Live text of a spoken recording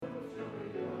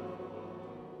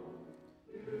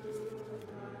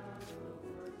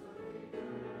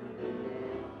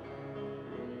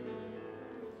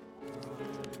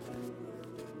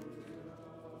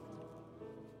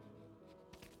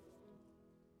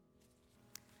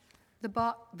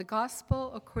The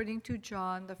Gospel according to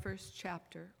John, the first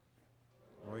chapter.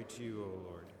 Glory to you, O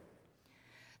Lord.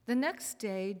 The next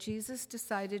day, Jesus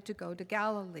decided to go to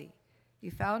Galilee.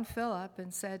 He found Philip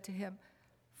and said to him,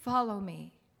 "Follow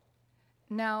me."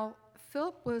 Now,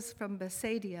 Philip was from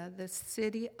Bethsaida, the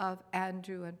city of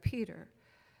Andrew and Peter.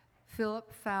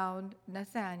 Philip found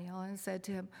Nathanael and said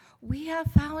to him, "We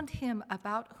have found him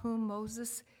about whom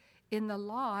Moses in the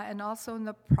law and also in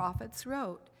the prophets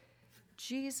wrote,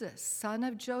 Jesus, son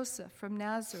of Joseph from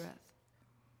Nazareth."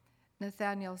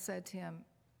 Nathanael said to him,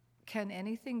 "Can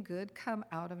anything good come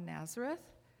out of Nazareth?"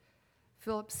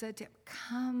 Philip said to him,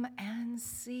 "Come and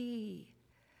see."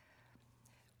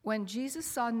 When Jesus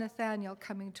saw Nathanael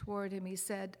coming toward him, he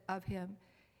said of him,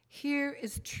 "Here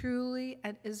is truly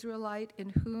an Israelite in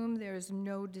whom there is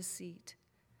no deceit."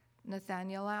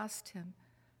 Nathanael asked him,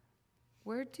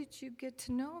 "Where did you get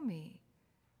to know me?"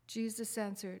 Jesus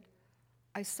answered,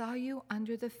 "I saw you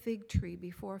under the fig tree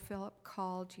before Philip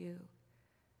called you."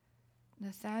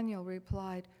 Nathanael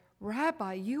replied,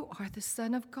 "Rabbi, you are the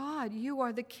Son of God. You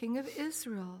are the King of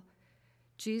Israel."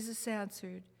 Jesus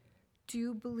answered, "Do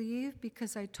you believe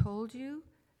because I told you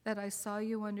that I saw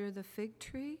you under the fig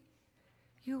tree?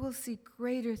 You will see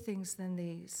greater things than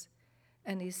these."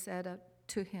 And he said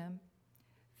to him,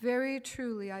 "Very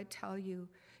truly I tell you,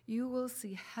 you will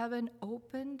see heaven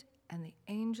opened and the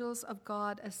angels of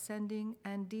God ascending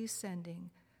and descending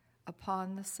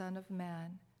upon the Son of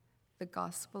Man." The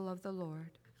Gospel of the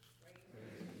Lord.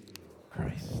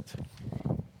 Christ.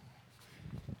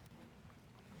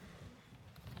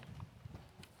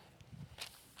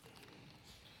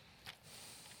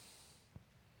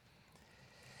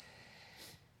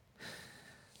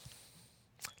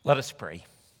 Let us pray.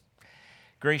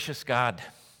 Gracious God,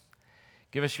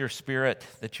 give us your Spirit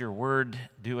that your word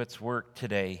do its work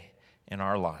today in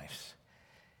our lives.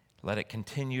 Let it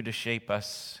continue to shape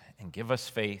us and give us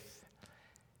faith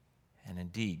and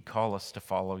indeed call us to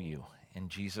follow you. In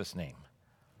Jesus' name,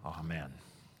 amen.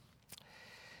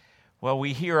 Well,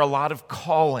 we hear a lot of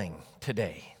calling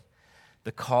today.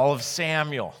 The call of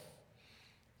Samuel,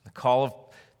 the call of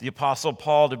the Apostle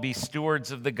Paul to be stewards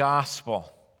of the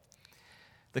gospel,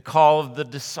 the call of the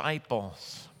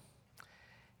disciples.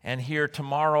 And here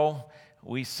tomorrow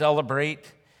we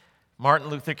celebrate Martin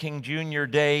Luther King Jr.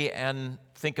 Day and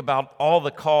think about all the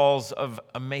calls of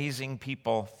amazing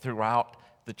people throughout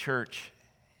the church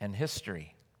and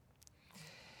history.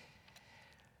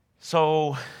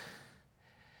 So,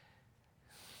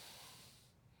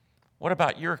 what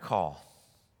about your call?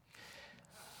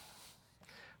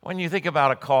 When you think about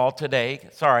a call today,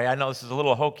 sorry, I know this is a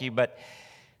little hokey, but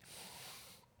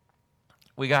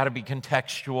we got to be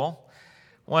contextual.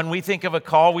 When we think of a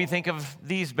call, we think of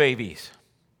these babies.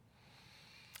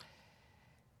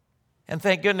 And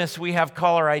thank goodness we have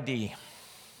caller ID.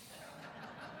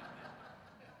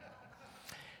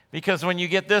 Because when you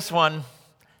get this one,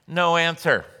 no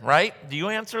answer, right? Do you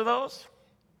answer those?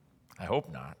 I hope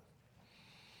not.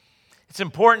 It's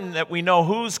important that we know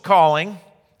who's calling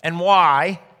and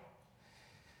why.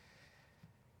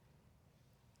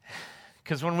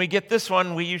 Because when we get this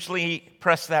one, we usually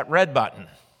press that red button.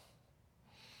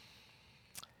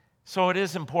 So it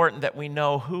is important that we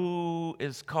know who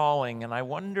is calling. And I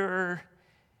wonder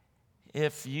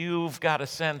if you've got a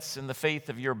sense in the faith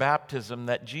of your baptism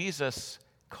that Jesus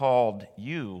called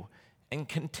you and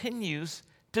continues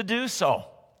to do so.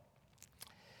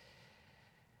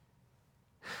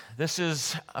 This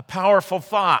is a powerful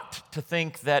thought to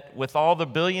think that with all the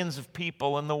billions of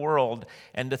people in the world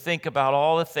and to think about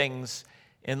all the things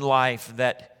in life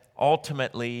that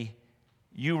ultimately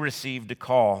you received a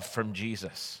call from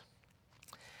Jesus.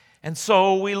 And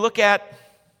so we look at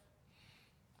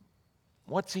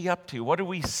what's he up to? What do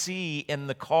we see in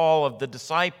the call of the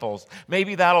disciples?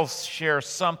 Maybe that'll share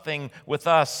something with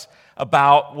us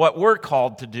about what we're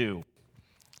called to do.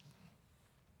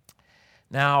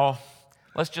 Now,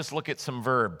 let's just look at some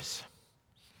verbs.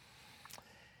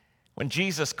 When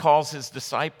Jesus calls his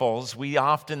disciples, we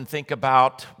often think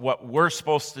about what we're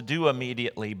supposed to do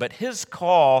immediately. But his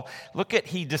call, look at,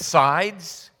 he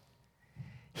decides,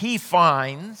 he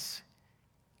finds,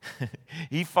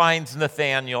 he finds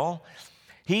Nathanael,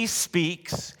 he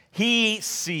speaks, he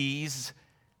sees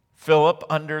Philip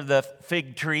under the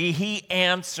fig tree, he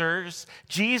answers.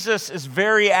 Jesus is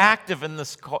very active in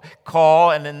this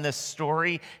call and in this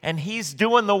story, and he's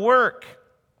doing the work.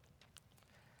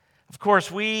 Of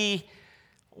course, we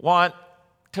want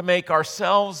to make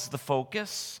ourselves the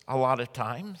focus a lot of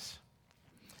times.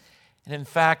 And in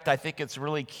fact, I think it's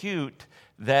really cute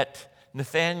that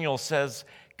Nathanael says,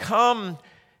 "Come,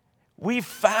 we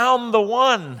found the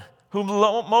one whom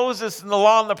Moses and the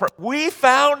law and the we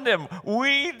found him.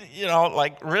 Really?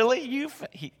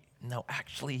 No,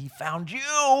 actually, he found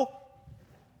you.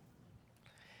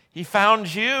 He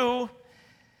found you.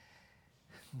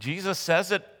 Jesus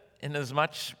says it in as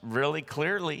much really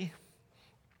clearly.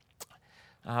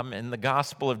 In the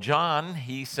Gospel of John,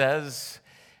 he says,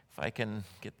 if I can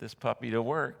get this puppy to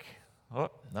work. Oh,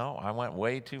 no, I went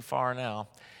way too far now.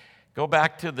 Go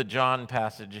back to the John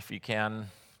passage if you can.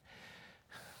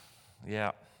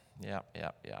 Yeah.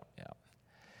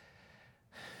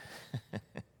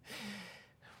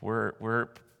 We're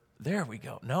there we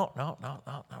go. No.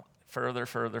 Further.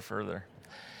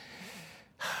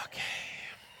 Okay.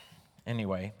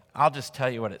 Anyway, I'll just tell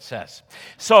you what it says.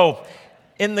 So,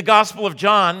 in the Gospel of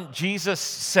John, Jesus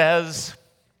says,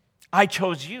 I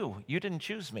chose you. You didn't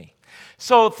choose me.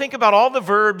 So think about all the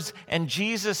verbs, and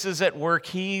Jesus is at work.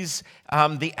 He's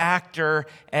the actor,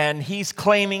 and he's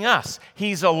claiming us.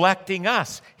 He's electing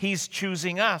us. He's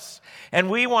choosing us. And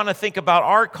we want to think about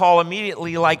our call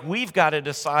immediately like we've got to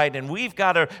decide, and we've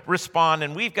got to respond,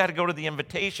 and we've got to go to the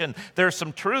invitation. There's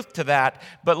some truth to that,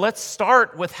 but let's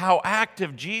start with how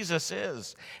active Jesus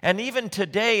is. And even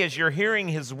today, as you're hearing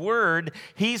his word,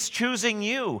 he's choosing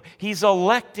you. He's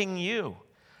electing you.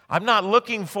 I'm not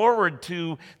looking forward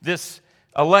to this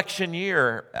election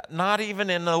year, not even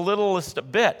in the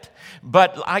littlest bit.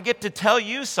 But I get to tell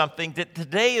you something, that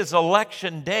today is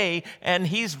election day, and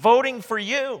he's voting for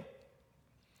you.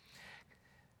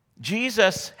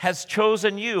 Jesus has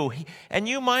chosen you. And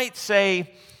you might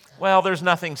say, well, there's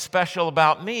nothing special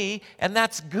about me, and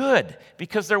that's good,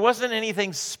 because there wasn't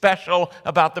anything special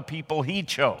about the people he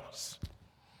chose.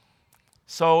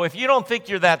 So if you don't think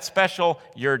you're that special,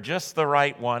 you're just the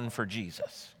right one for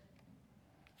Jesus.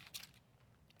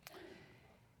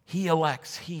 He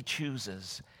elects, he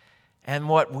chooses. And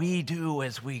what we do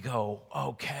is we go,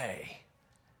 okay,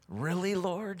 really,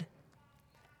 Lord?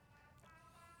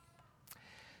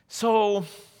 So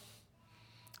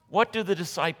what do the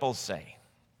disciples say?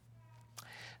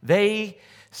 They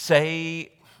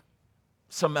say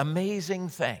some amazing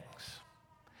things.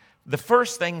 The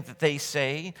first thing that they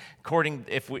say,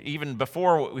 even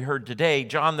before what we heard today,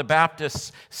 John the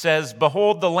Baptist says,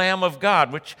 behold the Lamb of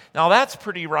God, which, now that's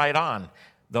pretty right on,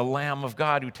 the Lamb of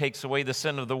God who takes away the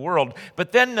sin of the world.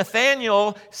 But then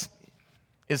Nathanael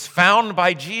is found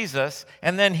by Jesus,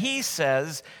 and then he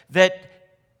says that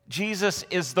Jesus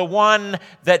is the one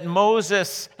that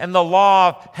Moses and the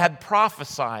law had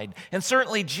prophesied. And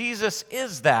certainly Jesus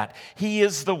is that. He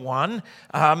is the one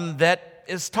that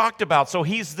is talked about. So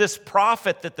he's this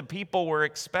prophet that the people were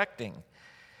expecting.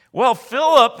 Well,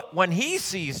 Philip, when he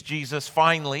sees Jesus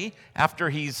finally, after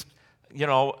he's,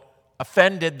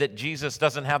 offended that Jesus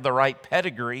doesn't have the right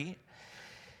pedigree,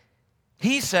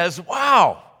 he says,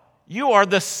 wow, you are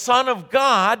the Son of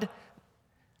God.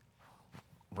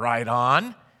 Right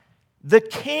on. The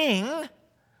King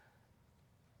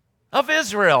of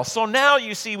Israel. So now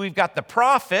you see we've got the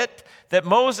prophet that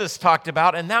Moses talked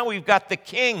about, and now we've got the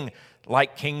king,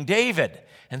 like King David.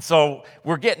 And so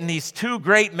we're getting these two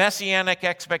great messianic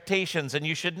expectations, and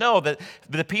you should know that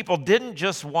the people didn't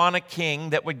just want a king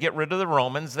that would get rid of the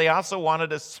Romans. They also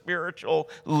wanted a spiritual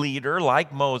leader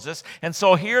like Moses. And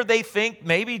so here they think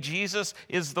maybe Jesus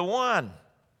is the one.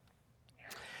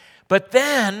 But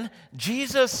then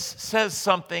Jesus says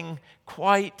something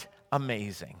quite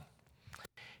amazing.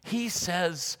 He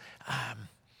says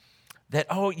that,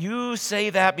 you say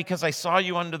that because I saw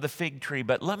you under the fig tree,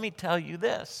 but let me tell you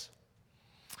this.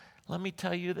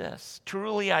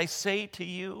 Truly I say to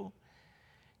you,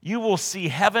 you will see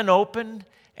heaven opened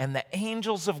and the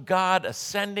angels of God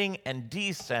ascending and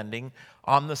descending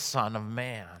on the Son of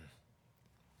Man.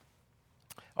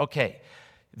 Okay,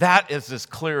 that is as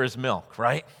clear as milk,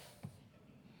 right?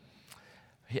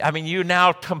 I mean, you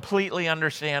now completely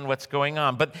understand what's going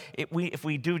on. But if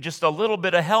we do just a little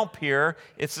bit of help here,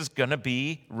 this is going to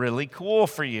be really cool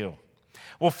for you.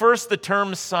 Well, first, the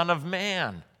term Son of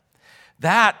Man.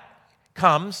 That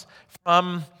comes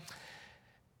from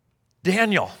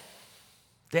Daniel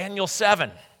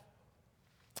 7.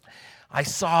 I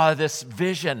saw this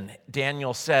vision,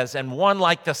 Daniel says, and one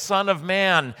like the Son of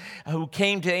Man who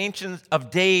came to Ancient of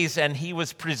Days, and he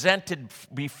was presented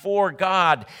before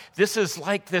God. This is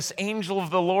like this angel of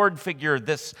the Lord figure.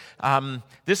 This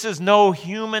is no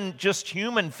human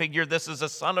figure. This is a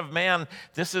Son of Man.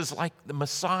 This is like the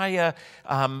Messiah,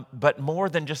 but more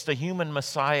than just a human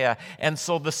Messiah. And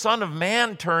so the Son of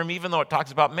Man term, even though it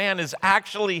talks about man, is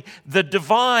actually the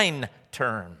divine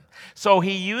term. So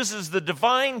he uses the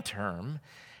divine term,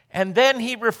 And then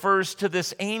he refers to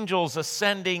this angel's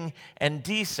ascending and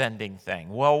descending thing.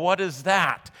 Well, what is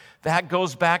that? That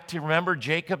goes back to, remember,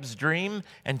 Jacob's dream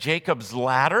and Jacob's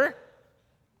ladder?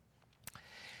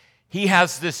 He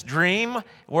has this dream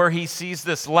where he sees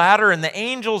this ladder and the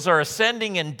angels are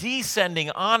ascending and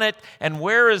descending on it. And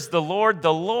where is the Lord?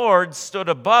 The Lord stood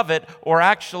above it, or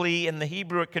actually in the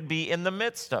Hebrew it could be in the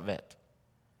midst of it.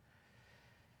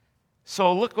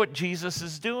 So look what Jesus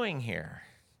is doing here.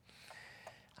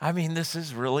 I mean, this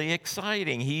is really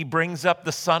exciting. He brings up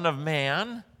the Son of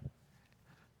Man,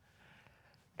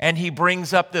 and he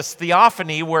brings up this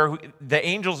theophany where the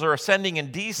angels are ascending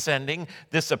and descending,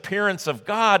 this appearance of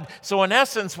God. So in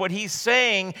essence, what he's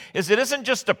saying is it isn't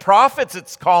just a prophet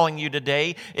that's calling you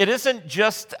today. It isn't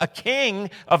just a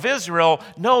king of Israel.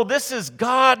 No, this is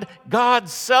God,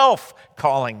 God's self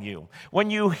calling you. When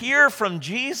you hear from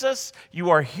Jesus, you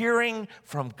are hearing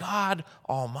from God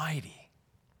Almighty.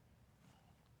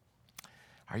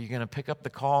 Are you going to pick up the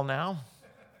call now?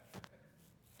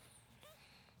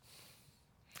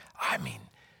 I mean,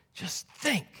 just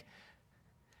think.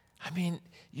 I mean,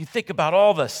 you think about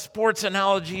all the sports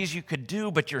analogies you could do,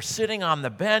 but you're sitting on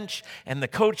the bench and the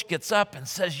coach gets up and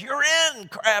says, "You're in,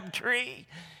 Crabtree.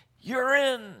 You're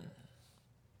in."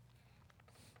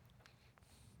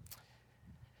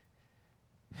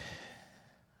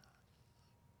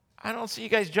 I don't see you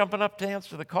guys jumping up to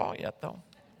answer the call yet, though.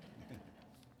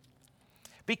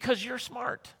 Because you're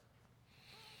smart.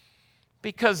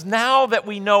 Because now that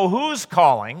we know who's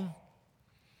calling,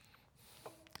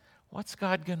 what's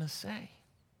God going to say?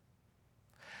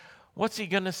 What's he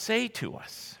going to say to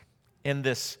us in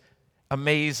this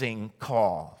amazing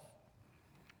call?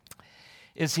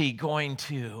 Is he going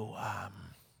to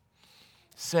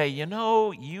say, you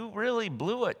know, you really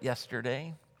blew it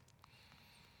yesterday.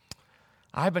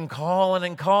 I've been calling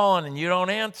and you don't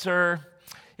answer.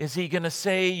 Is he going to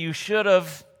say, you should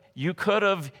have, you could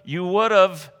have, you would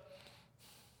have,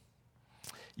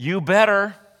 you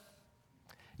better,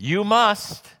 you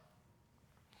must?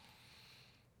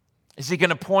 Is he going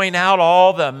to point out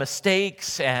all the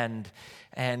mistakes and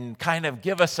kind of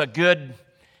give us a good,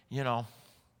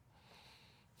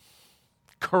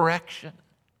 correction?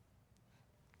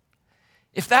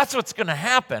 If that's what's going to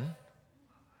happen,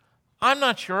 I'm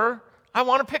not sure I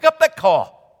want to pick up that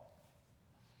call.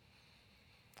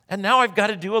 And now I've got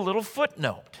to do a little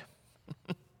footnote.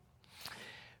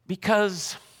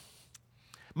 Because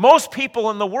most people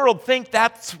in the world think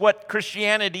that's what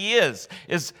Christianity is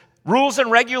rules and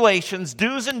regulations,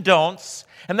 do's and don'ts.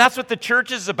 And that's what the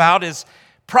church is about, is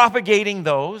propagating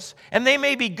those. And they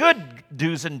may be good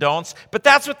do's and don'ts, but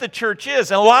that's what the church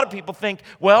is. And a lot of people think,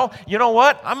 well, you know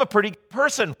what? I'm a pretty good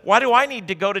person. Why do I need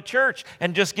to go to church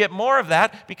and just get more of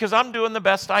that? Because I'm doing the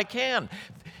best I can.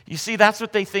 You see, that's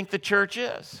what they think the church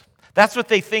is. That's what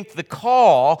they think the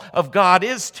call of God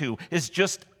is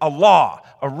just a law,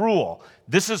 a rule.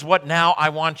 This is what now I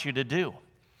want you to do.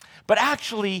 But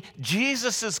actually,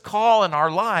 Jesus' call in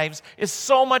our lives is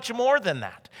so much more than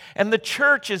that. And the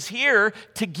church is here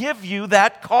to give you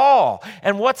that call.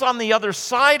 And what's on the other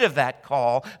side of that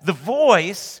call, the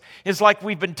voice, is like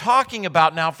we've been talking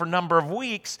about now for a number of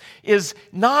weeks, is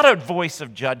not a voice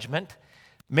of judgment.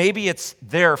 Maybe it's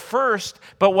there first,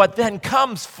 but what then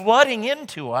comes flooding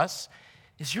into us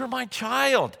is, you're my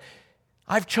child.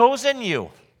 I've chosen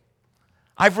you.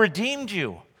 I've redeemed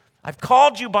you. I've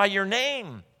called you by your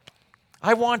name.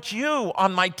 I want you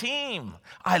on my team.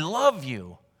 I love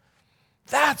you.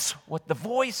 That's what the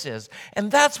voice is.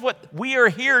 And that's what we are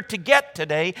here to get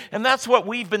today. And that's what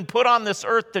we've been put on this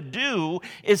earth to do,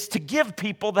 is to give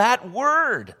people that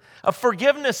word of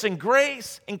forgiveness and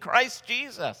grace in Christ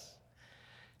Jesus.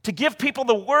 To give people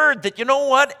the word that, you know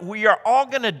what, we are all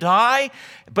going to die,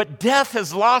 but death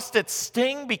has lost its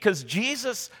sting because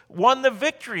Jesus won the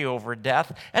victory over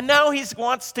death. And now he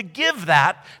wants to give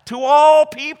that to all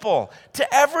people,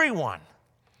 to everyone.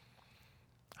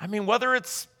 I mean, whether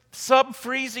it's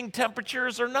sub-freezing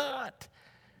temperatures or not.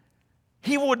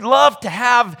 He would love to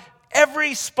have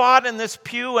every spot in this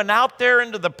pew and out there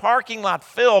into the parking lot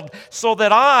filled, so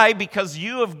that I, because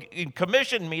you have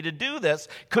commissioned me to do this,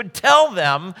 could tell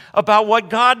them about what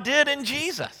God did in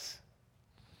Jesus.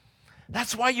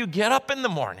 That's why you get up in the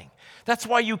morning. That's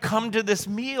why you come to this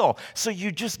meal, so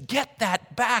you just get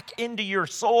that back into your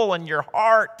soul and your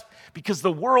heart, because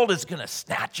the world is going to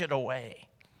snatch it away.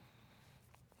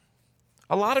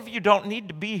 A lot of you don't need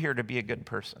to be here to be a good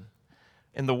person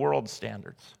in the world's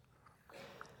standards.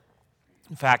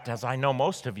 In fact, as I know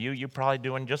most of you, you're probably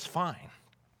doing just fine.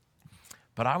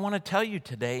 But I want to tell you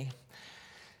today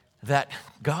that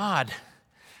God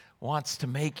wants to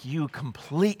make you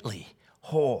completely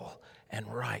whole and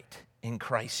right in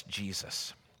Christ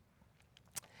Jesus.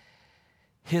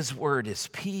 His word is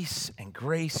peace and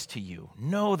grace to you.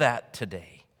 Know that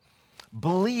today.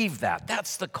 Believe that.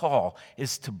 That's the call,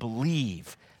 is to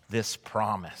believe this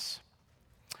promise.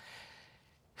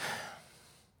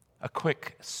 A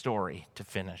quick story to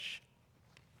finish.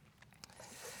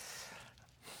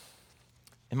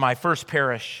 In my first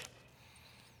parish,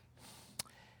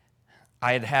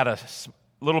 I had a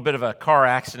little bit of a car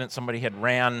accident. Somebody had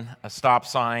ran a stop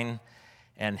sign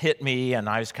and hit me, and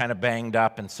I was kind of banged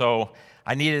up, and so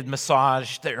I needed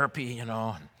massage therapy, and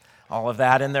all of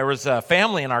that. And there was a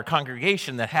family in our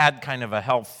congregation that had kind of a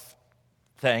health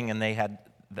thing, and they had,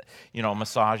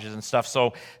 massages and stuff.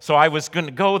 So I was going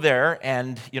to go there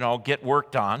and, get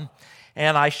worked on.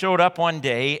 And I showed up one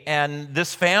day, and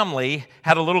this family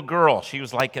had a little girl. She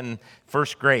was like in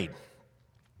first grade.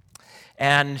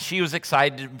 And she was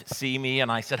excited to see me,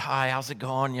 and I said, "Hi, how's it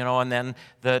going?" And then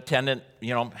the attendant,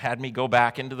 had me go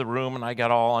back into the room, and I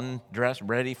got all undressed,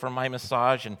 ready for my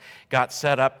massage, and got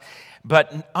set up.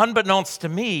 But unbeknownst to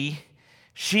me,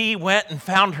 she went and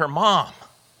found her mom,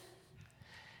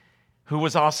 who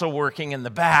was also working in the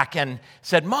back, and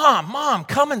said, Mom,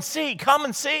 come and see.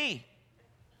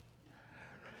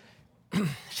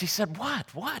 She said, What?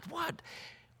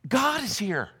 God is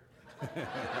here.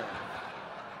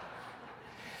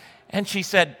 And she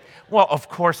said, "Well, of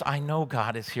course, I know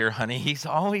God is here, honey. He's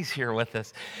always here with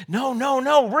us."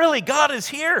 No, really, God is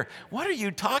here. What are you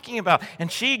talking about?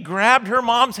 And she grabbed her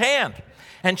mom's hand,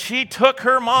 and she took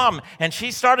her mom, and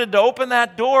she started to open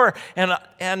that door,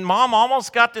 and Mom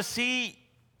almost got to see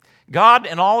God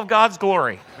in all of God's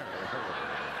glory.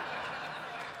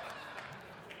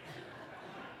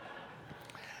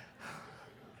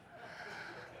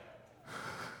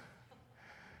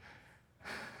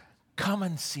 Come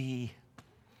and see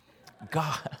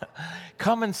God.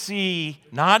 Come and see,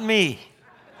 not me.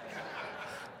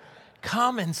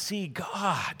 Come and see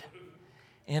God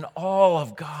in all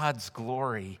of God's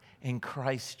glory in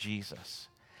Christ Jesus.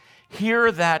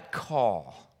 Hear that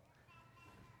call.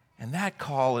 And that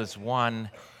call is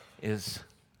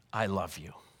I love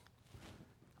you.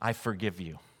 I forgive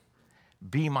you.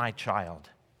 Be my child.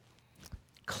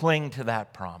 Cling to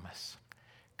that promise.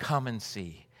 Come and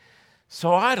see.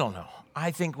 So I don't know.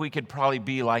 I think we could probably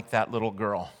be like that little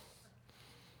girl.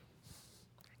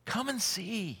 Come and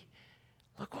see.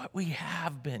 Look what we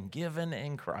have been given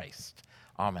in Christ.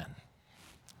 Amen.